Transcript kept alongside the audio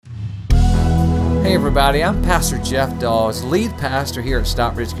Hey everybody, I'm Pastor Jeff Dawes, lead pastor here at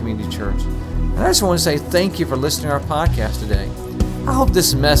Stockbridge Community Church. And I just want to say thank you for listening to our podcast today. I hope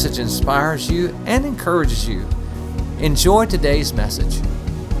this message inspires you and encourages you. Enjoy today's message.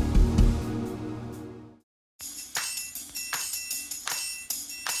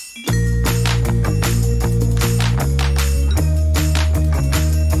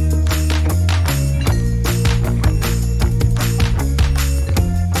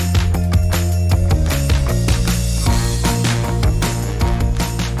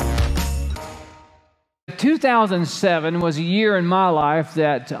 In 2007 was a year in my life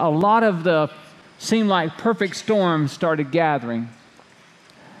that a lot of the seemed like perfect storms started gathering.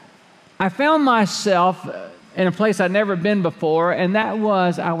 I found myself in a place I'd never been before, and that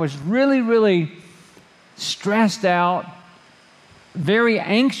was I was really stressed out, very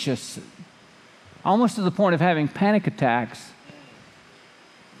anxious, almost to the point of having panic attacks.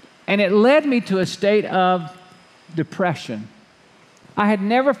 And it led me to a state of depression. I had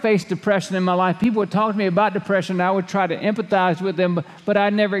never faced depression in my life. People would talk to me about depression, and I would try to empathize with them, but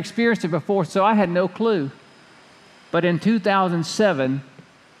I'd never experienced it before, so I had no clue. But in 2007,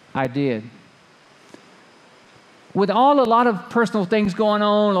 I did. With a lot of personal things going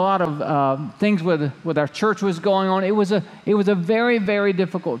on, a lot of things with our church was going on, it was a very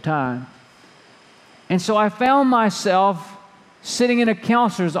difficult time. And so I found myself sitting in a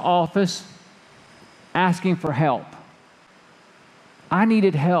counselor's office asking for help. I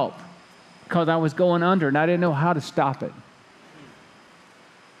needed help because I was going under and I didn't know how to stop it.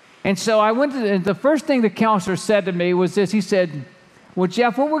 And so I went to the first thing the counselor said to me was this. He said, well,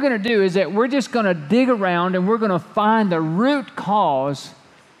 Jeff, what we're going to do is that we're just going to dig around and we're going to find the root cause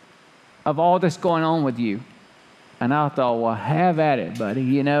of all that's going on with you. And I thought, well, have at it, buddy.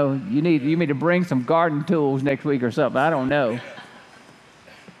 You know, you need to bring some garden tools next week or something. I don't know.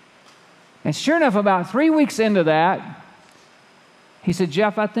 And sure enough, about 3 weeks into that, he said,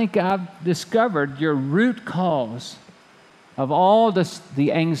 Jeff, I think I've discovered your root cause of all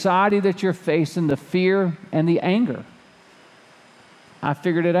the anxiety that you're facing, the fear and the anger. I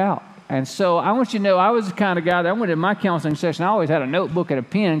figured it out. And so I want you to know, I was the kind of guy that I went in my counseling session, I always had a notebook and a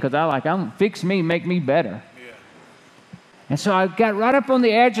pen because I'm fix me, make me better. Yeah. And so I got right up on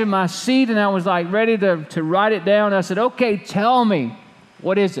the edge of my seat and I was like ready to write it down. I said, okay, tell me,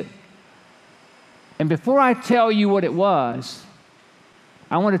 what is it? And before I tell you what it was,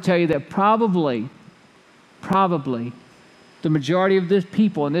 I want to tell you that probably the majority of this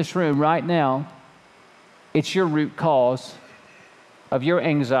people in this room right now, it's your root cause of your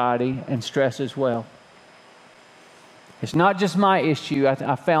anxiety and stress as well. It's not just my issue.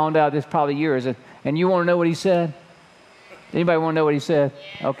 I found out this probably yours. And you want to know what he said? Anybody want to know what he said?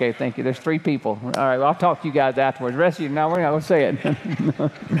 Okay, thank you. There's 3 people. All right, well, I'll talk to you guys afterwards. The rest of you, no, we're not going to say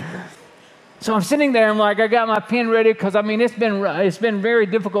it. So I'm sitting there, I'm like, I got my pen ready because, it's been a very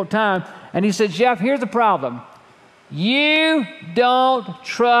difficult time. And he said, Jeff, here's the problem. You don't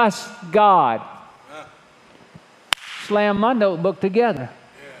trust God. Slam my notebook together.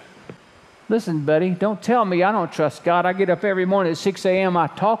 Listen, buddy, don't tell me I don't trust God. I get up every morning at 6 a.m. I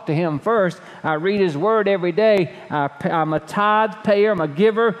talk to him first. I read his word every day. I'm a tithe payer. I'm a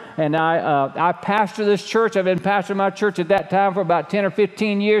giver. And I pastor this church. I've been pastoring my church at that time for about 10 or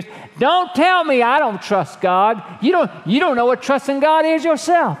 15 years. Don't tell me I don't trust God. You don't know what trusting God is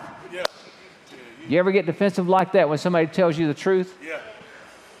yourself. Yeah. You ever get defensive like that when somebody tells you the truth? Yeah.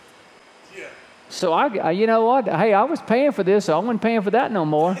 Yeah. So you know what? Hey, I was paying for this, so I wasn't paying for that no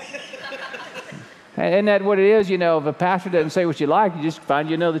more. Isn't that what it is? You know, if a pastor doesn't say what you like, you just find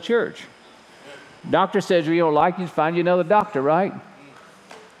you another church. Doctor says what you don't like, you just find you another doctor, right?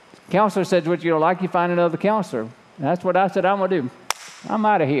 Counselor says what you don't like, you find another counselor. And that's what I said I'm going to do. I'm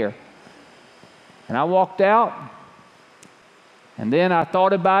out of here. And I walked out. And then I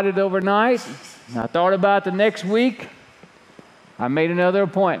thought about it overnight. And I thought about the next week. I made another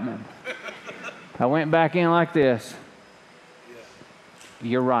appointment. I went back in like this.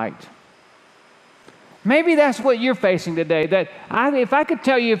 You're right. Maybe that's what you're facing today. If I could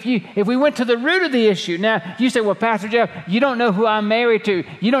tell you, if we went to the root of the issue. Now, you say, well, Pastor Jeff, you don't know who I'm married to.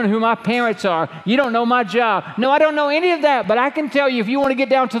 You don't know who my parents are. You don't know my job. No, I don't know any of that. But I can tell you if you want to get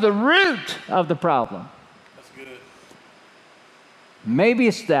down to the root of the problem. That's good. Maybe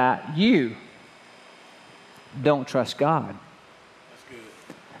it's that you don't trust God. That's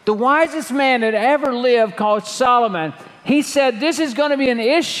good. The wisest man that ever lived, called Solomon, he said, this is going to be an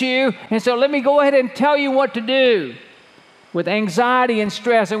issue, and so let me go ahead and tell you what to do with anxiety and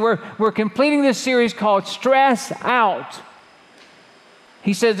stress. And we're completing this series called Stress Out.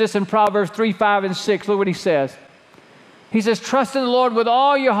 He says this in Proverbs 3, 5, and 6. Look what he says. He says, trust in the Lord with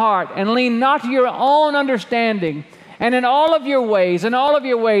all your heart and lean not to your own understanding, and in all of your ways,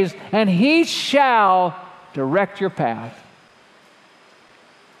 and He shall direct your path.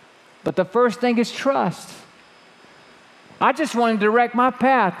 But the first thing is trust. I just want to direct my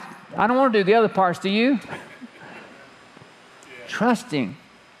path. I don't want to do the other parts, do you? Trusting.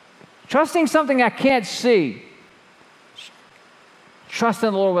 Trusting something I can't see. Trust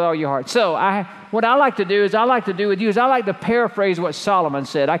in the Lord with all your heart. So what I like to do is I like to paraphrase what Solomon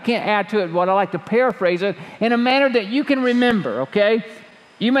said. I can't add to it, but I like to paraphrase it in a manner that you can remember, okay?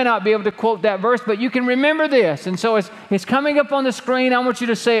 You may not be able to quote that verse, but you can remember this. And so it's coming up on the screen. I want you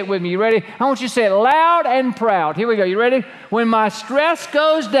to say it with me. You ready? I want you to say it loud and proud. Here we go. You ready? When my stress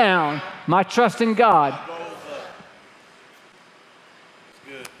goes down, my trust in God.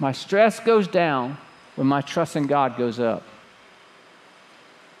 My stress goes down when my trust in God goes up.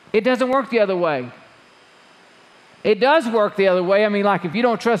 It doesn't work the other way. It does work the other way. I mean, like if you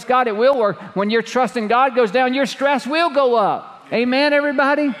don't trust God, it will work. When your trust in God goes down, your stress will go up. Amen,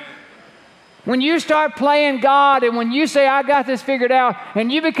 everybody? When you start playing God and when you say, I got this figured out, and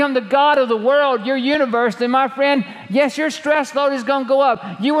you become the God of the world, your universe, then my friend, yes, your stress load is going to go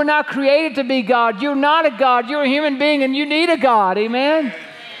up. You were not created to be God. You're not a God. You're a human being and you need a God. Amen? Amen.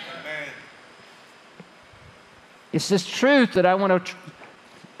 It's this truth that I want to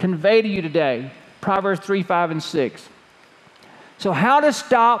convey to you today. Proverbs 3, 5, and 6. So how to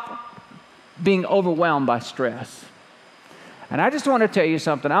stop being overwhelmed by stress. And I just want to tell you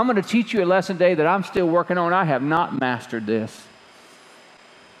something. I'm going to teach you a lesson today that I'm still working on. I have not mastered this.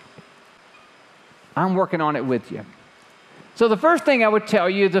 I'm working on it with you. So the first thing I would tell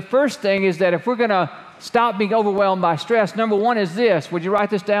you, the first thing is that if we're going to stop being overwhelmed by stress, number one is this. Would you write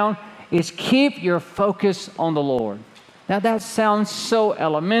this down? Is keep your focus on the Lord. Now that sounds so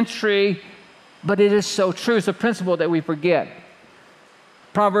elementary, but it is so true. It's a principle that we forget.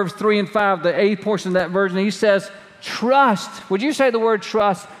 Proverbs 3 and 5, the 8th portion of that version, he says, trust. Would you say the word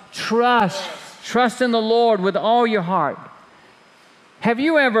trust? Trust. Trust in the Lord with all your heart. Have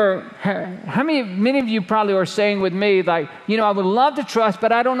you ever, many of you probably are saying with me, like, I would love to trust,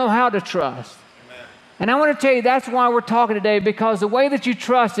 but I don't know how to trust. Amen. And I want to tell you, that's why we're talking today, because the way that you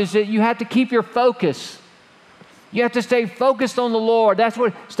trust is that you have to keep your focus. You have to stay focused on the Lord. That's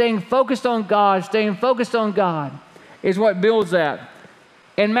what staying focused on God is what builds that.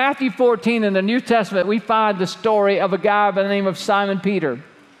 In Matthew 14 in the New Testament, we find the story of a guy by the name of Simon Peter.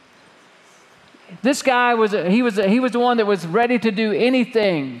 This guy was the one that was ready to do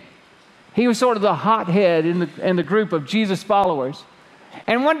anything. He was sort of the hothead in the group of Jesus followers.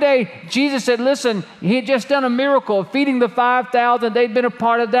 And one day, Jesus said, listen, he had just done a miracle of feeding the 5,000. They'd been a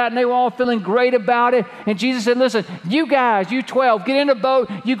part of that, and they were all feeling great about it. And Jesus said, listen, you guys, you 12, get in a boat.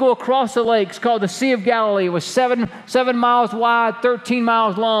 You go across the lake. It's called the Sea of Galilee. It was 7 miles wide, 13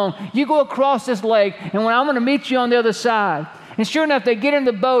 miles long. You go across this lake, and when I'm going to meet you on the other side. And sure enough, they get in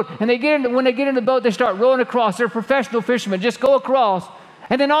the boat, and when they get in the boat, they start rowing across. They're professional fishermen. Just go across.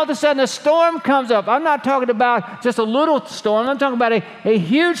 And then all of a sudden a storm comes up. I'm not talking about just a little storm. I'm talking about a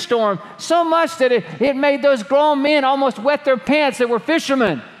huge storm. So much that it made those grown men almost wet their pants that were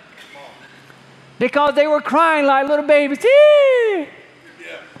fishermen. Because they were crying like little babies. Yeah.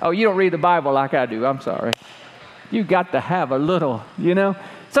 Oh, you don't read the Bible like I do. I'm sorry. You got to have a little,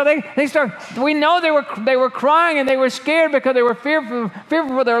 So they start. We know they were crying and they were scared because they were fearful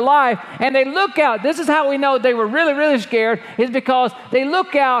for their life. And they look out. This is how we know they were really, really scared. Is because they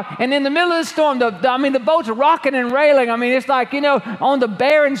look out and in the middle of the storm, the boat's rocking and railing. I mean, it's like on the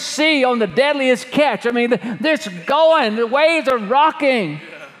barren sea, on the deadliest catch. I mean, it's going. The waves are rocking.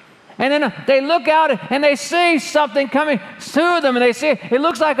 And then they look out and they see something coming to them, and they see it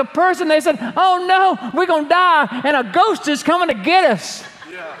looks like a person. They said, "Oh no, we're gonna die, and a ghost is coming to get us."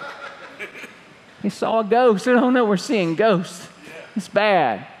 Yeah. He saw a ghost. I don't know, we're seeing ghosts. Yeah. It's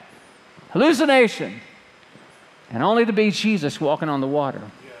bad. Hallucination. And only to be Jesus walking on the water.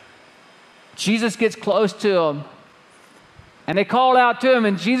 Yeah. Jesus gets close to them. And they call out to him,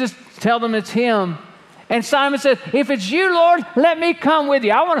 and Jesus tells them it's him. And Simon said, if it's you, Lord, let me come with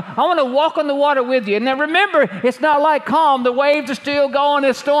you. I want to walk on the water with you. And now remember, it's not like calm. The waves are still going.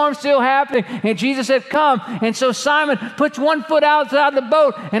 The storm's still happening. And Jesus said, come. And so Simon puts one foot outside the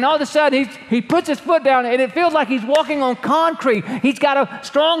boat. And all of a sudden, he puts his foot down. And it feels like he's walking on concrete. He's got a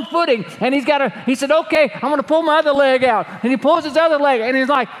strong footing. And he said, okay, I'm going to pull my other leg out. And he pulls his other leg. And he's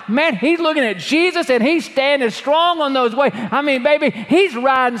like, man, he's looking at Jesus. And he's standing strong on those waves. I mean, baby, he's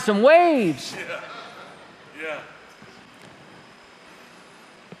riding some waves. Yeah. Yeah.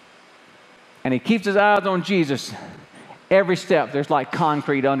 And he keeps his eyes on Jesus. Every step, there's like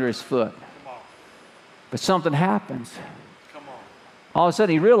concrete under his foot. But something happens. All of a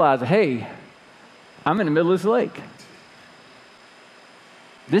sudden he realized, hey, I'm in the middle of this lake.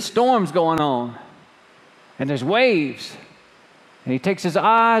 This storm's going on, and there's waves. And he takes his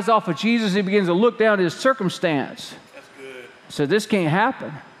eyes off of Jesus. He begins to look down at his circumstance. That's good. So this can't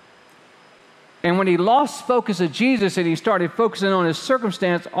happen. And when he lost focus of Jesus and he started focusing on his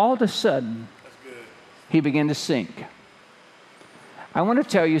circumstance, all of a sudden, he began to sink. I want to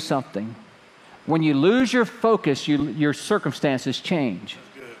tell you something. When you lose your focus, your circumstances change.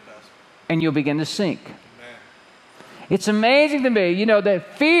 That's good, Pastor. And you'll begin to sink. Amen. It's amazing to me,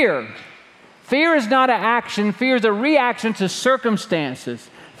 that fear is not an action. Fear is a reaction to circumstances.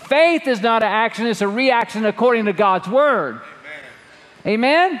 Faith is not an action. It's a reaction according to God's word. Amen.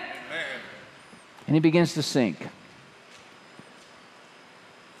 Amen? Amen. And he begins to sink.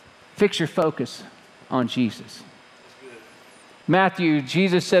 Fix your focus on Jesus.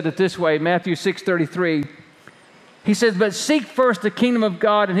 Jesus said it this way, Matthew 6:33. He says, but seek first the kingdom of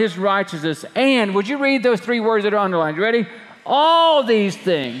God and his righteousness. And, would you read those three words that are underlined? You ready? All these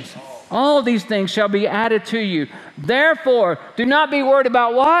things shall be added to you. Therefore, do not be worried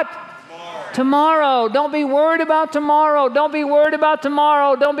about what? Tomorrow. Don't be worried about tomorrow. Don't be worried about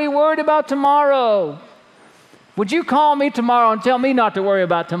tomorrow. Don't be worried about tomorrow. Would you call me tomorrow and tell me not to worry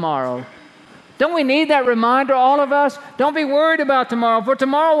about tomorrow? Don't we need that reminder, all of us? Don't be worried about tomorrow, for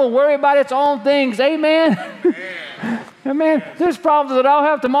tomorrow will worry about its own things. Amen? Amen. There's problems that I'll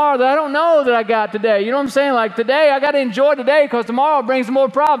have tomorrow that I don't know that I got today. You know what I'm saying? Like today, I got to enjoy today because tomorrow brings more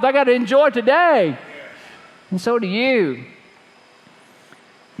problems. I got to enjoy today. And so do you.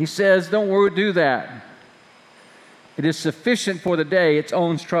 He says, don't worry, do that. It is sufficient for the day, its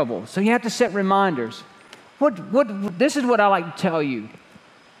own trouble. So you have to set reminders. This is what I like to tell you,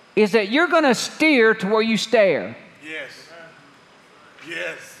 is that you're going to steer to where you stare. Yes.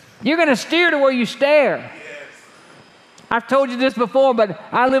 Yes. You're going to steer to where you stare. Yes. I've told you this before, but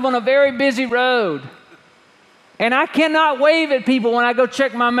I live on a very busy road. And I cannot wave at people when I go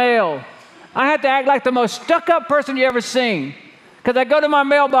check my mail. I have to act like the most stuck-up person you ever seen. Because I go to my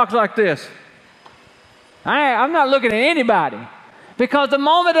mailbox like this. I'm not looking at anybody. Because the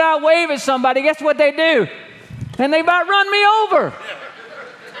moment that I wave at somebody, guess what they do? And they about run me over.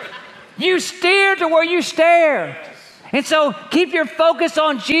 You steer to where you stare. And so keep your focus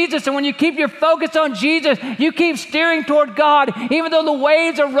on Jesus. And when you keep your focus on Jesus, you keep steering toward God, even though the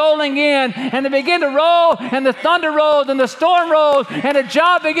waves are rolling in and they begin to roll and the thunder rolls and the storm rolls and the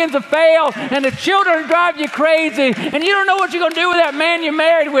job begins to fail and the children drive you crazy and you don't know what you're going to do with that man you're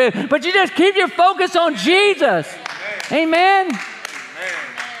married with. But you just keep your focus on Jesus. Amen. Amen.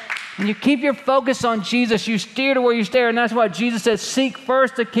 When you keep your focus on Jesus, you steer to where you stare. And that's why Jesus says, seek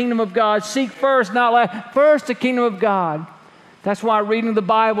first the kingdom of God. Seek first, not last. First the kingdom of God. That's why reading the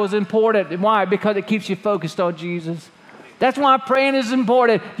Bible is important. Why? Because it keeps you focused on Jesus. That's why praying is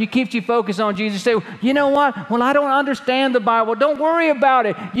important. It keeps you focused on Jesus. You say, you know what? Well, I don't understand the Bible. Don't worry about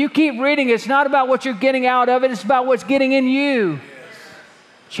it. You keep reading. It's not about what you're getting out of it. It's about what's getting in you.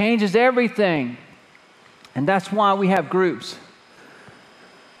 Changes everything. And that's why we have groups.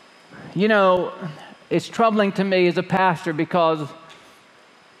 You know, it's troubling to me as a pastor because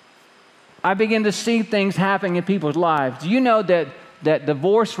I begin to see things happening in people's lives. Do you know that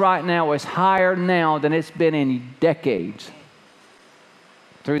divorce right now is higher now than it's been in decades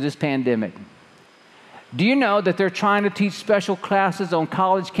through this pandemic? Do you know that they're trying to teach special classes on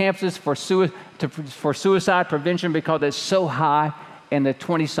college campuses for suicide prevention because it's so high in the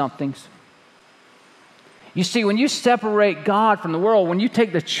 20-somethings? You see, when you separate God from the world, when you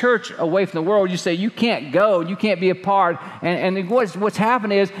take the church away from the world, you say you can't go, you can't be a part. And what's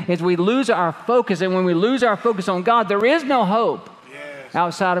happened is we lose our focus. And when we lose our focus on God, there is no hope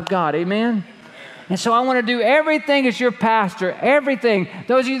outside of God. Amen? And so I want to do everything as your pastor, everything.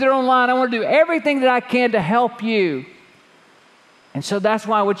 Those of you that are online, I want to do everything that I can to help you. And so that's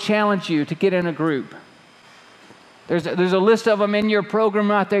why I would challenge you to get in a group. There's a list of them in your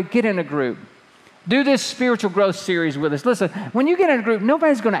program right there. Get in a group. Do this spiritual growth series with us. Listen, when you get in a group,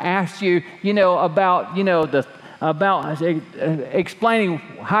 nobody's going to ask you, about explaining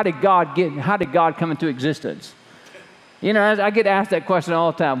how did God come into existence. I get asked that question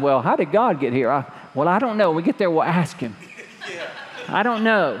all the time. Well, how did God get here? I don't know. When we get there, we'll ask him. I don't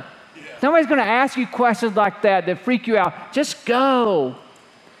know. Nobody's going to ask you questions like that freak you out. Just go.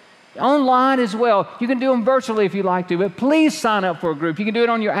 Online as well. You can do them virtually if you like to, but please sign up for a group. You can do it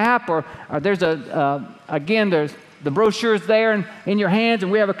on your app or there's there's the brochure's there in your hands, and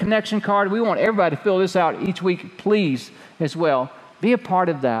we have a connection card. We want everybody to fill this out each week, please, as well. Be a part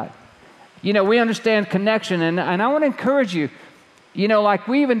of that. We understand connection, and I want to encourage you. Like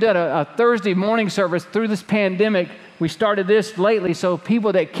we even did a Thursday morning service through this pandemic we started this lately so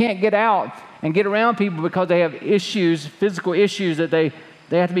people that can't get out and get around people because they have issues, physical issues, that they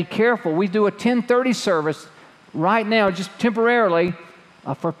have to be careful. We do a 10:30 service right now, just temporarily,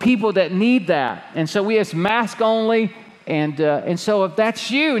 for people that need that. And so we have mask only. And so if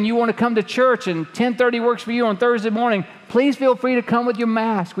that's you and you want to come to church and 10:30 works for you on Thursday morning, please feel free to come with your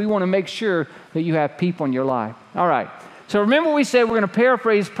mask. We want to make sure that you have people in your life. All right. So remember we said we're going to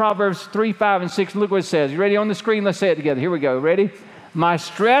paraphrase Proverbs 3, 5, and 6. Look what it says. You ready on the screen? Let's say it together. Here we go. Ready? My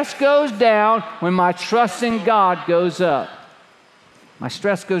stress goes down when my trust in God goes up. My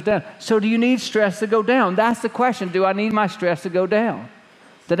stress goes down. So do you need stress to go down? That's the question. Do I need my stress to go down?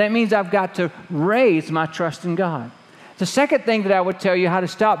 So that means I've got to raise my trust in God. The second thing that I would tell you how to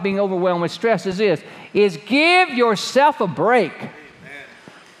stop being overwhelmed with stress is this, is give yourself a break. Amen.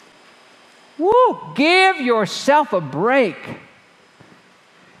 Woo! Give yourself a break.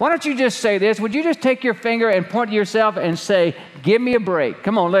 Why don't you just say this? Would you just take your finger and point to yourself and say, give me a break?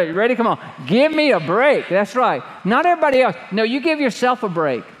 Come on, ready? Come on. Give me a break. That's right. Not everybody else. No, you give yourself a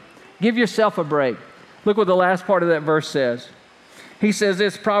break. Give yourself a break. Look what the last part of that verse says. He says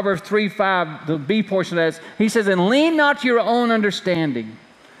this, Proverbs 3, 5, the B portion of that. He says, and lean not to your own understanding.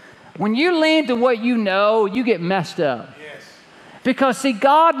 When you lean to what you know, you get messed up. Yes. Because, see,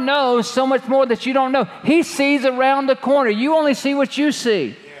 God knows so much more that you don't know. He sees around the corner. You only see what you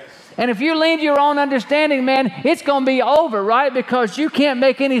see. Yes. And if you lean to your own understanding, man, it's going to be over, right? Because you can't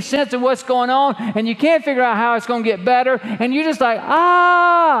make any sense of what's going on, and you can't figure out how it's going to get better, and you're just like,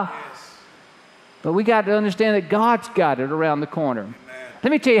 Yes. But we got to understand that God's got it around the corner. Amen. Let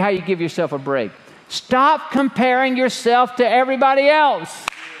me tell you how you give yourself a break. Stop comparing yourself to everybody else.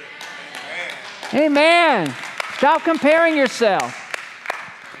 Amen. Stop comparing yourself.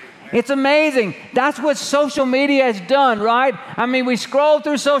 It's amazing. That's what social media has done, right? I mean, we scroll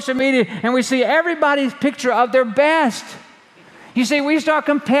through social media and we see everybody's picture of their best. You see, we start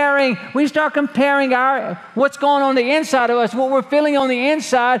comparing what's going on the inside of us, what we're feeling on the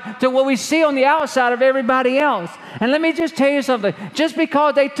inside, to what we see on the outside of everybody else. And let me just tell you something. Just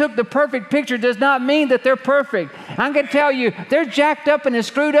because they took the perfect picture does not mean that they're perfect. I'm going to tell you, they're jacked up and as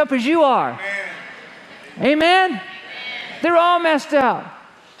screwed up as you are. Amen? They're all messed up.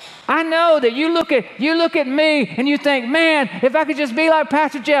 I know that you look at me and you think, man, if I could just be like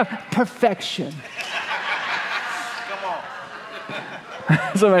Pastor Jeff, perfection.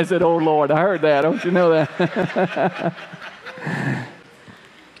 Somebody said, oh, Lord, I heard that. Don't you know that?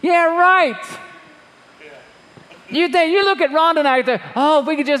 Yeah, right. You think, you look at Rhonda and I think, oh, if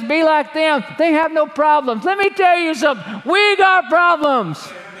we could just be like them, they have no problems. Let me tell you something. We got problems.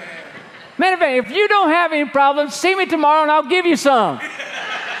 Matter of fact, if you don't have any problems, see me tomorrow and I'll give you some.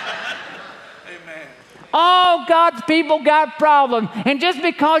 All God's people got problems. And just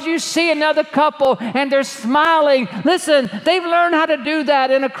because you see another couple and they're smiling, listen, they've learned how to do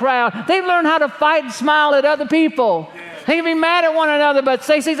that in a crowd. They've learned how to fight and smile at other people. They can be mad at one another, but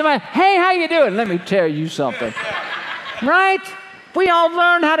they see somebody, hey, how you doing? Let me tell you something. Right? We all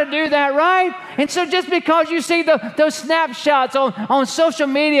learn how to do that, right? And so just because you see those snapshots on social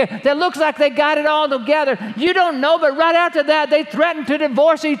media that looks like they got it all together, you don't know, but right after that, they threaten to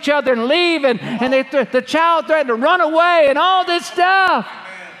divorce each other and leave, and the child threatened to run away and all this stuff.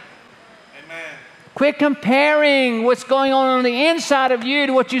 Amen. Quit comparing what's going on the inside of you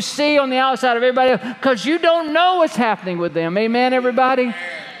to what you see on the outside of everybody else, because you don't know what's happening with them. Amen, everybody? Amen.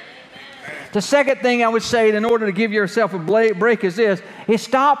 The second thing I would say in order to give yourself a break is this, is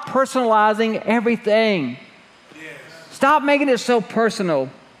stop personalizing everything. Yes. Stop making it so personal.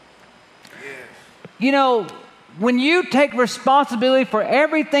 Yes. You know, when you take responsibility for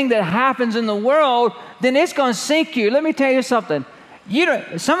everything that happens in the world, then it's going to sink you. Let me tell you something.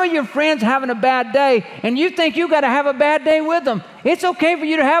 Some of your friends having a bad day, and you think you got to have a bad day with them. It's okay for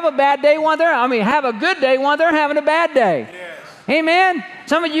you to have a bad day have a good day while they're having a bad day. Yes. Amen.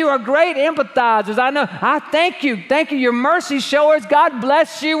 Some of you are great empathizers. I know. I thank you. Thank you. Your mercy showers. God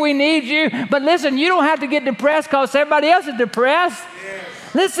bless you. We need you. But listen, you don't have to get depressed because everybody else is depressed. Yes.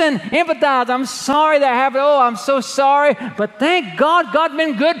 Listen, empathize. I'm sorry that happened. Oh, I'm so sorry. But thank God, God's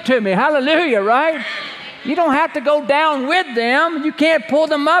been good to me. Hallelujah, right? You don't have to go down with them. You can't pull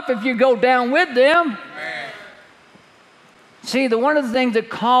them up if you go down with them. Amen. See, one of the things that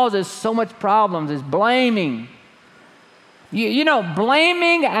causes so much problems is blaming. You know,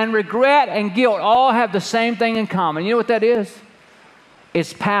 blaming and regret and guilt all have the same thing in common. You know what that is?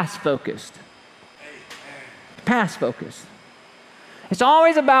 It's past-focused. Past-focused. It's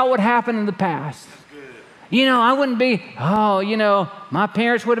always about what happened in the past. You know, I wouldn't be, my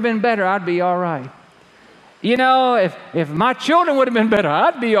parents would have been better, I'd be all right. You know, if my children would have been better,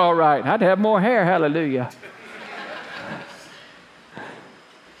 I'd be all right. I'd have more hair, hallelujah.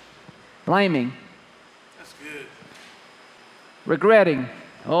 Blaming. That's good. Regretting.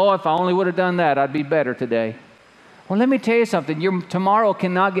 Oh, if I only would have done that, I'd be better today. Well, let me tell you something. Your tomorrow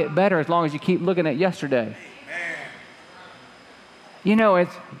cannot get better as long as you keep looking at yesterday. Amen. You know,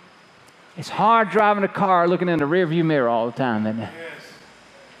 it's hard driving a car looking in the rearview mirror all the time, isn't it? Yes.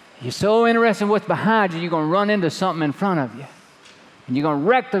 You're so interested in what's behind you, you're going to run into something in front of you. And you're going to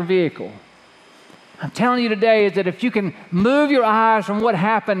wreck the vehicle. I'm telling you today is that if you can move your eyes from what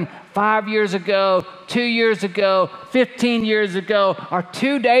happened 5 years ago, 2 years ago, 15 years ago, or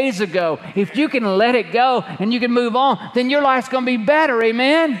 2 days ago, if you can let it go and you can move on, then your life's going to be better,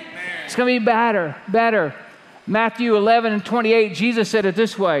 amen? It's going to be better. Matthew 11:28, Jesus said it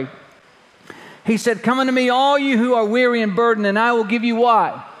this way. He said, "Come unto me, all you who are weary and burdened, and I will give you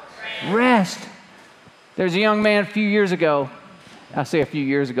what? Rest." There's a young man a few years ago. I say a few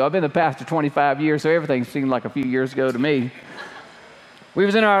years ago. I've been the pastor 25 years, so everything seemed like a few years ago to me. We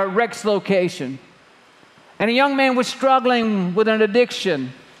was in our Rex location, and a young man was struggling with an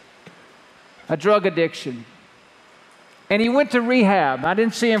addiction, a drug addiction. And he went to rehab. I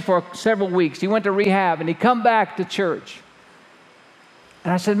didn't see him for several weeks. He went to rehab, and he come back to church.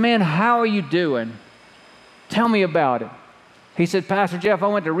 And I said, "Man, how are you doing? Tell me about it." He said, "Pastor Jeff, I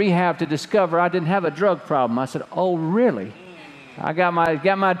went to rehab to discover I didn't have a drug problem." I said, "Oh, really?" I got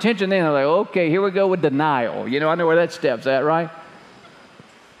my attention then. I was like, okay, here we go with denial. You know, I know where that step's at, right?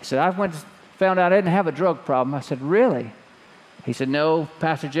 He said, found out I didn't have a drug problem. I said, "Really?" He said, "No,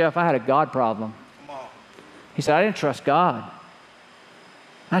 Pastor Jeff, I had a God problem." Come on. He said, "I didn't trust God."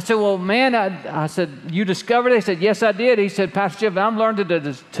 I said, "Well, man," I said, "You discovered it?" He said, "Yes, I did." He said, "Pastor Jeff, I'm learning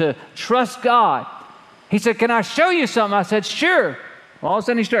to trust God." He said, "Can I show you something?" I said, "Sure." Well, all of a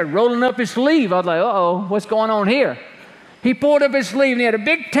sudden he started rolling up his sleeve. I was like, uh-oh, what's going on here? He pulled up his sleeve and he had a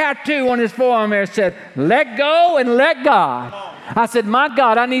big tattoo on his forearm there that said, "Let go and let God." I said, "My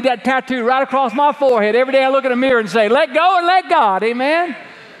God, I need that tattoo right across my forehead. Every day I look in the mirror and say, 'Let go and let God.'" Amen?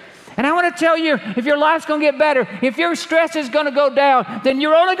 And I want to tell you, if your life's going to get better, if your stress is going to go down, then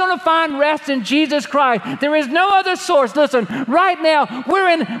you're only going to find rest in Jesus Christ. There is no other source. Listen, right now, we're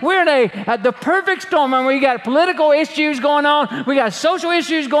in the perfect storm. I mean, we got political issues going on. We got social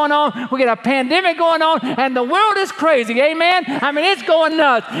issues going on. We got a pandemic going on. And the world is crazy. Amen? I mean, it's going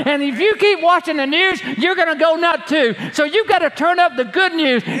nuts. And if you keep watching the news, you're going to go nuts too. So you've got to turn up the good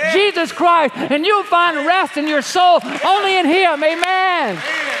news, Jesus Christ, and you'll find rest in your soul only in Him. Amen.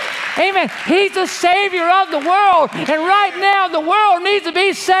 Amen. He's the Savior of the world. And right now, the world needs to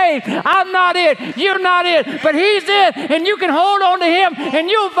be saved. I'm not it. You're not it. But He's it. And you can hold on to Him and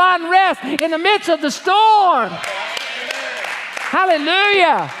you'll find rest in the midst of the storm.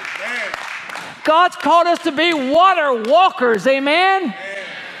 Hallelujah. God's called us to be water walkers. Amen.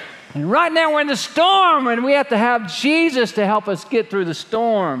 And right now, we're in the storm and we have to have Jesus to help us get through the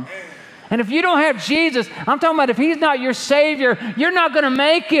storm. And if you don't have Jesus, I'm talking about if He's not your Savior, you're not going to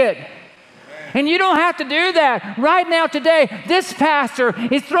make it. And you don't have to do that. Right now, today, this pastor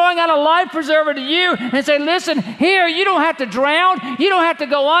is throwing out a life preserver to you and say, "Listen, here, you don't have to drown. You don't have to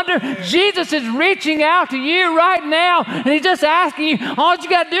go under. Jesus is reaching out to you right now, and He's just asking you. All you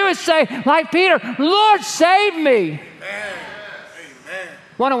got to do is say, like Peter, 'Lord, save me.'" Amen.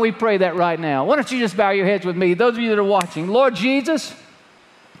 Why don't we pray that right now? Why don't you just bow your heads with me? Those of you that are watching, Lord Jesus,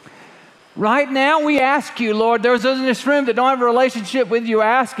 right now we ask you, Lord, there's those in this room that don't have a relationship with you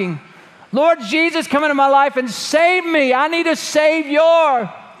asking, "Lord Jesus, come into my life and save me. I need a Savior.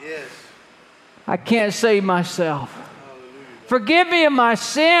 Yes. I can't save myself. Hallelujah. Forgive me of my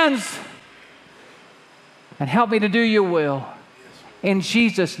sins and help me to do your will. In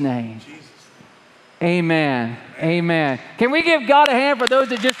Jesus' name, amen. Amen. Can we give God a hand for those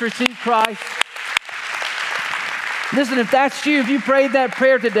that just received Christ? Listen, if that's you, if you prayed that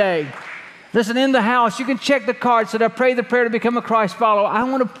prayer today, listen, in the house, you can check the card. Said, "I prayed the prayer to become a Christ follower." I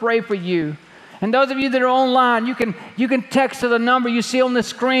want to pray for you. And those of you that are online, you can text to the number you see on the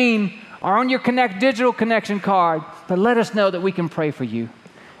screen or on your digital connection card. But let us know that we can pray for you.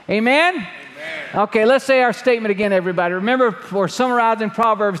 Amen? Amen. Okay, let's say our statement again, everybody. Remember, we're summarizing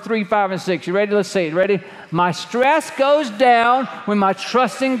Proverbs 3, 5, and 6. You ready? Let's say it. Ready? My stress goes down when my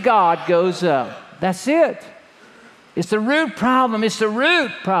trust in God goes up. That's it. It's the root problem. It's the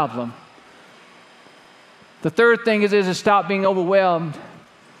root problem. The third thing is to stop being overwhelmed,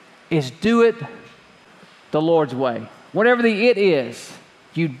 is do it the Lord's way. Whatever the it is,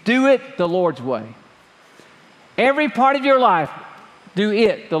 you do it the Lord's way. Every part of your life, do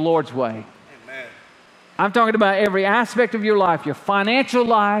it the Lord's way. Amen. I'm talking about every aspect of your life, your financial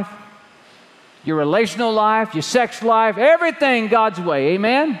life, your relational life, your sex life, everything God's way.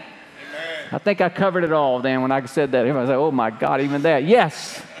 Amen? Amen. I think I covered it all then when I said that. Everybody said, "Oh my God, even that."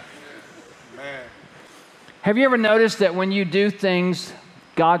 Yes. Have you ever noticed that when you do things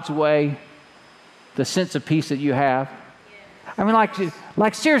God's way, the sense of peace that you have? I mean,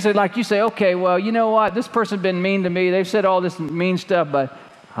 like seriously, like you say, okay, well, you know what? This person's been mean to me. They've said all this mean stuff, but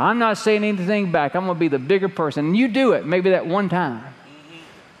I'm not saying anything back. I'm going to be the bigger person. And you do it maybe that one time.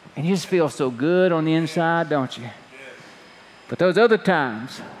 And you just feel so good on the inside, don't you? But those other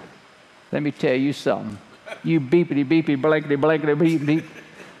times, let me tell you something. You beepity, beepity, blankety, blankety, beep, beep.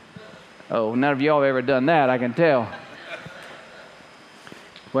 Oh, none of y'all have ever done that, I can tell.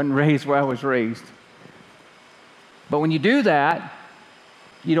 Wasn't raised where I was raised. But when you do that,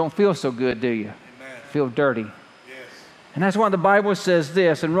 you don't feel so good, do you? Amen. Feel dirty. Yes. And that's why the Bible says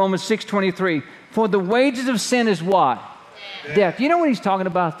this in Romans 6:23. For the wages of sin is what? Death. You know what he's talking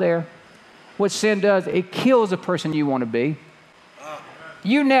about there? What sin does? It kills the person you want to be.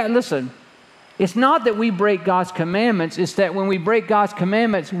 Listen, it's not that we break God's commandments. It's that when we break God's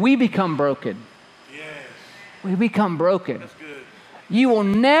commandments, we become broken. Yes. We become broken. That's good. You will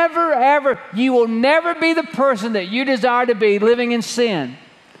never be the person that you desire to be living in sin.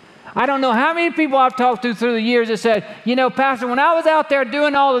 I don't know how many people I've talked to through the years that said, you know, Pastor, when I was out there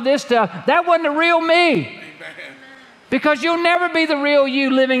doing all of this stuff, that wasn't the real me. Amen. Because you'll never be the real you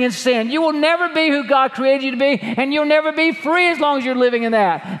living in sin. You will never be who God created you to be, and you'll never be free as long as you're living in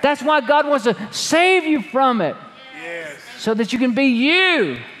that. That's why God wants to save you from it. Yes. So that you can be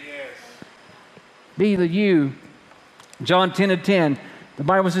you. Yes. Be the you. John 10:10, the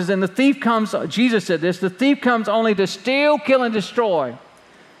Bible says, and the thief comes, Jesus said this, the thief comes only to steal, kill, and destroy.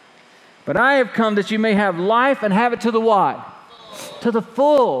 But I have come that you may have life and have it to the what? To the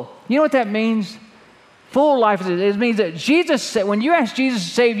full. You know what that means? Full life, it means that Jesus said, when you ask Jesus to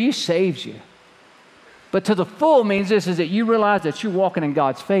save you, he saves you. But to the full means this, is that you realize that you're walking in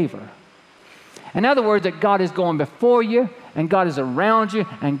God's favor. In other words, that God is going before you, and God is around you,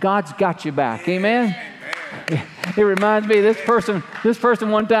 and God's got you back. Amen? It reminds me, this person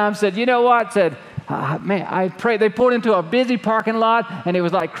one time said, you know what? Said, man, I prayed. They pulled into a busy parking lot, and it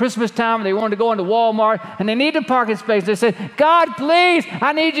was like Christmas time, and they wanted to go into Walmart, and they needed a parking space. They said, God, please,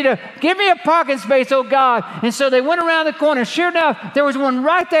 I need you to give me a parking space, oh God. And so they went around the corner. Sure enough, there was one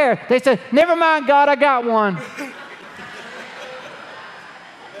right there. They said, never mind, God, I got one.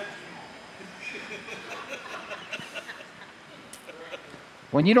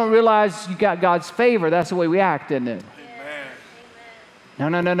 When you don't realize you got God's favor, that's the way we act, isn't it?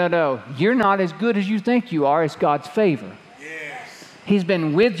 Amen. No. You're not as good as you think you are. It's God's favor. Yes. He's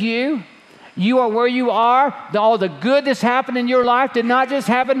been with you. You are where you are. All the good that's happened in your life did not just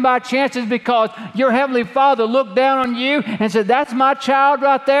happen by chance. It's because your Heavenly Father looked down on you and said, that's my child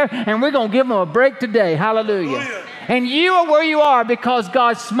right there, and we're going to give him a break today. Hallelujah. Hallelujah. And you are where you are because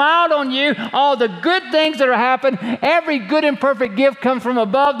God smiled on you. All the good things that are happening, every good and perfect gift comes from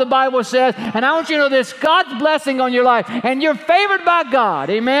above, the Bible says. And I want you to know this, God's blessing on your life. And you're favored by God.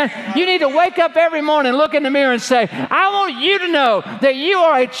 Amen. You need to wake up every morning, look in the mirror and say, I want you to know that you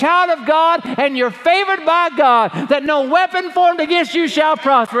are a child of God and you're favored by God, that no weapon formed against you shall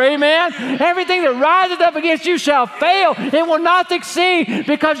prosper. Amen. Everything that rises up against you shall fail. It will not succeed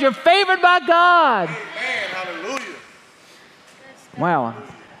because you're favored by God. Amen. Hallelujah. Wow.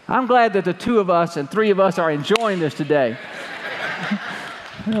 I'm glad that the two of us and three of us are enjoying this today.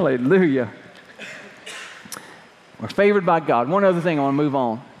 Hallelujah. We're favored by God. One other thing I want to move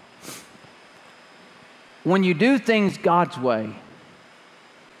on. When you do things God's way,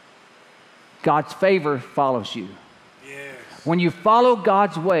 God's favor follows you. Yes. When you follow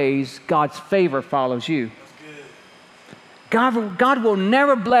God's ways, God's favor follows you. That's good. God will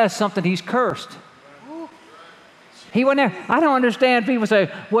never bless something He's cursed. He will never. I don't understand people say,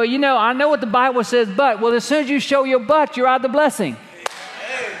 well, you know, I know what the Bible says, but, well, as soon as you show your butt, you're out of the blessing.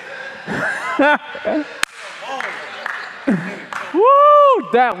 Woo!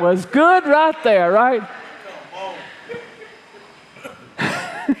 That was good right there, right?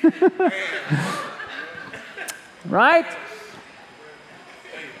 Right?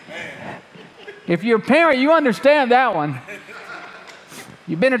 If you're a parent, you understand that one.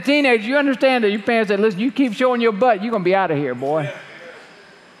 You've been a teenager, you understand that your parents said, listen, you keep showing your butt, you're going to be out of here, boy.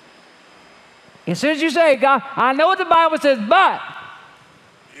 As soon as you say, God, I know what the Bible says, but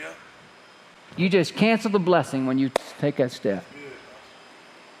you just cancel the blessing when you take that step.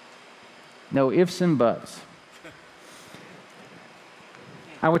 No ifs and buts.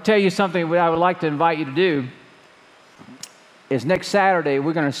 I would tell you something that I would like to invite you to do is next Saturday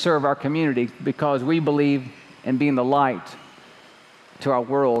we're going to serve our community because we believe in being the light to our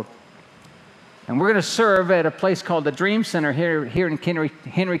world. And we're going to serve at a place called the Dream Center here in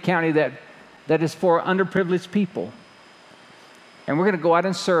Henry County that is for underprivileged people. And we're going to go out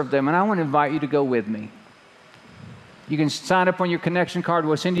and serve them, and I want to invite you to go with me. You can sign up on your connection card.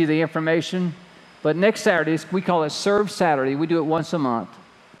 We'll send you the information. But next Saturday, we call it Serve Saturday. We do it once a month.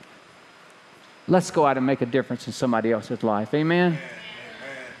 Let's go out and make a difference in somebody else's life. Amen?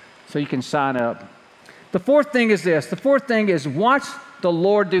 So you can sign up. The fourth thing is this. The fourth thing is watch the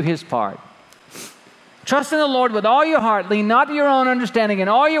Lord do his part. Trust in the Lord with all your heart. Lean not to your own understanding. In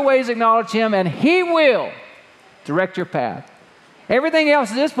all your ways acknowledge him, and he will direct your path. Everything else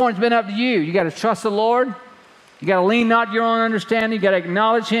at this point has been up to you. You got to trust the Lord. You got to lean not to your own understanding. You got to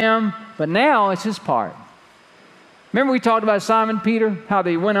acknowledge him. But now it's his part. Remember we talked about Simon Peter, how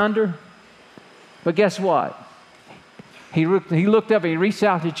they went under? But guess what? He looked up and he reached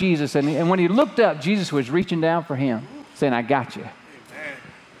out to Jesus. And when he looked up, Jesus was reaching down for him, saying, I got you. Amen.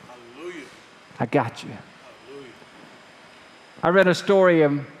 Hallelujah. I got you. Hallelujah. I read a story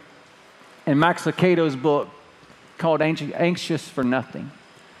in Max Lucado's book called Anxious for Nothing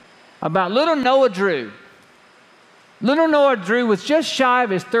about little Noah Drew. Little Noah Drew was just shy of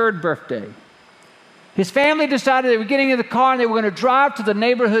his 3rd birthday. His family decided they were getting in the car and they were going to drive to the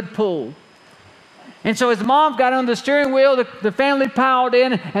neighborhood pool. And so his mom got on the steering wheel, the family piled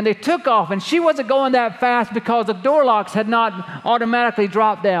in, and they took off. And she wasn't going that fast because the door locks had not automatically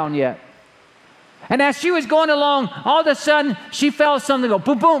dropped down yet. And as she was going along, all of a sudden, she felt something go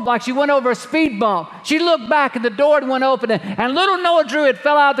boom, boom, like she went over a speed bump. She looked back and the door had went open, and little Noah Drew had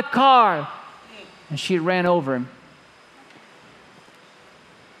fell out of the car. And she ran over him.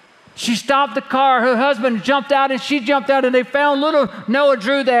 She stopped the car. Her husband jumped out and she jumped out, and they found little Noah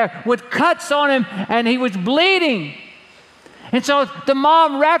Drew there with cuts on him, and he was bleeding. And so the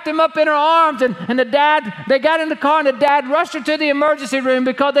mom wrapped him up in her arms, and the dad, they got in the car, and the dad rushed her to the emergency room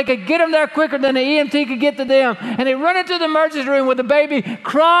because they could get him there quicker than the EMT could get to them. And they run into the emergency room with the baby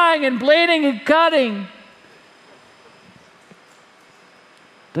crying and bleeding and cutting.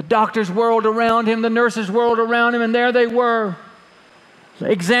 The doctors whirled around him, the nurses whirled around him, and there they were,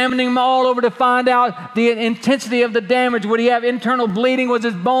 examining him all over to find out the intensity of the damage. Would he have internal bleeding? Was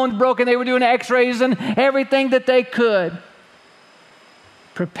his bones broken? They were doing x-rays and everything that they could,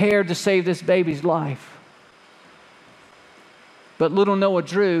 prepared to save this baby's life. But little Noah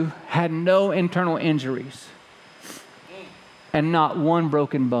Drew had no internal injuries and not one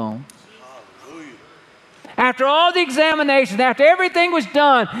broken bone. After all the examinations, after everything was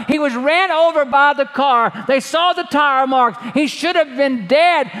done, he was ran over by the car. They saw the tire marks. He should have been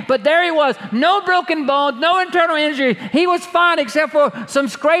dead, but there he was. No broken bones, no internal injury. He was fine except for some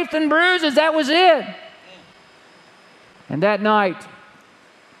scrapes and bruises. That was it. And that night,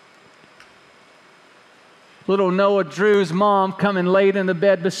 little Noah Drew's mom come and laid in the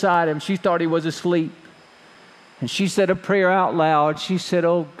bed beside him. She thought he was asleep. And she said a prayer out loud. She said,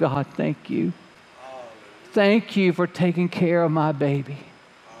 "Oh God, thank you. Thank you for taking care of my baby."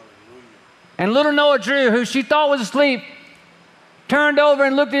 And little Noah Drew, who she thought was asleep, turned over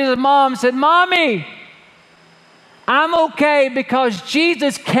and looked at his mom and said, "Mommy, I'm okay because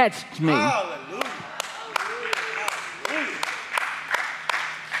Jesus catched me." Hallelujah.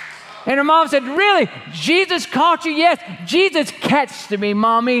 And her mom said, "Really? Jesus caught you?" "Yes, Jesus catched me,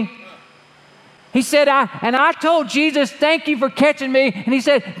 Mommy." He said, I told Jesus, "Thank you for catching me." And he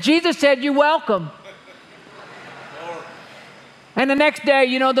said, "Jesus said, you're welcome." And the next day,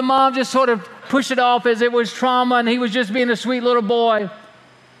 you know, the mom just sort of pushed it off as it was trauma, and he was just being a sweet little boy.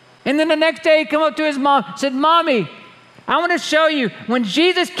 And then the next day, he came up to his mom and said, "Mommy, I want to show you, when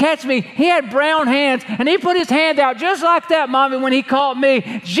Jesus catched me, he had brown hands, and he put his hand out just like that, Mommy, when he caught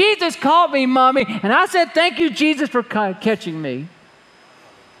me. Jesus caught me, Mommy." And I said, "Thank you, Jesus, for catching me."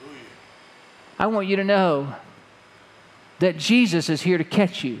 I want you to know that Jesus is here to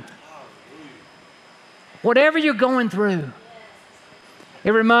catch you. Whatever you're going through. It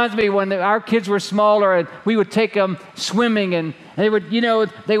reminds me when our kids were smaller and we would take them swimming, and they would, you know,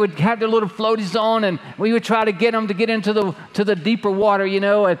 they would have their little floaties on, and we would try to get them to get into the deeper water, you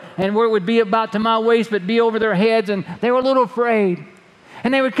know, and where it would be about to my waist but be over their heads, and they were a little afraid.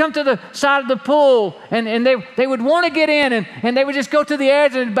 And they would come to the side of the pool, and they would want to get in, and they would just go to the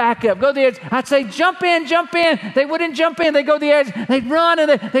edge and back up, go to the edge. I'd say, jump in, jump in. They wouldn't jump in. They'd go to the edge. They'd run,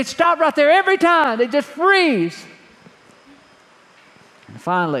 and they'd stop right there every time. They'd just freeze. And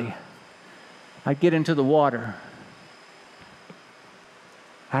finally, I'd get into the water.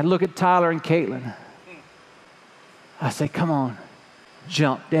 I'd look at Tyler and Caitlin. I'd say, "Come on,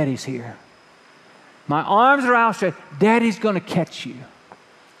 jump. Daddy's here." My arms are outstretched. Daddy's going to catch you.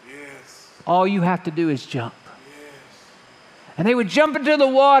 Yes. All you have to do is jump. Yes. And they would jump into the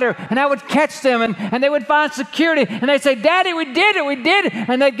water, and I would catch them, and they would find security. And they'd say, "Daddy, we did it, we did it."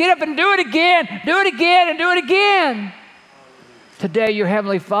 And they'd get up and do it again, and do it again. Today, your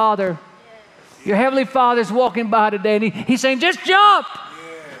Heavenly Father Your Heavenly Father's walking by today, and He's saying, just jump.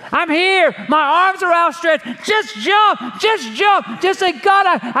 I'm here. My arms are outstretched. Just jump. Just jump. Just say, God,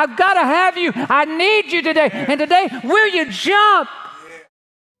 I've got to have you. I need you today. And today, will you jump?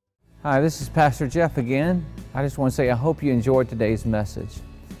 Hi, this is Pastor Jeff again. I just want to say I hope you enjoyed today's message.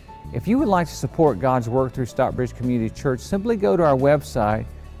 If you would like to support God's work through Stockbridge Community Church, simply go to our website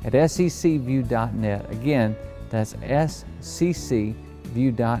at sccview.net. Again, that's sccview.net,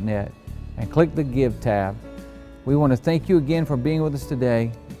 and click the Give tab. We want to thank you again for being with us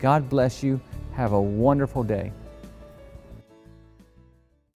today. God bless you. Have a wonderful day.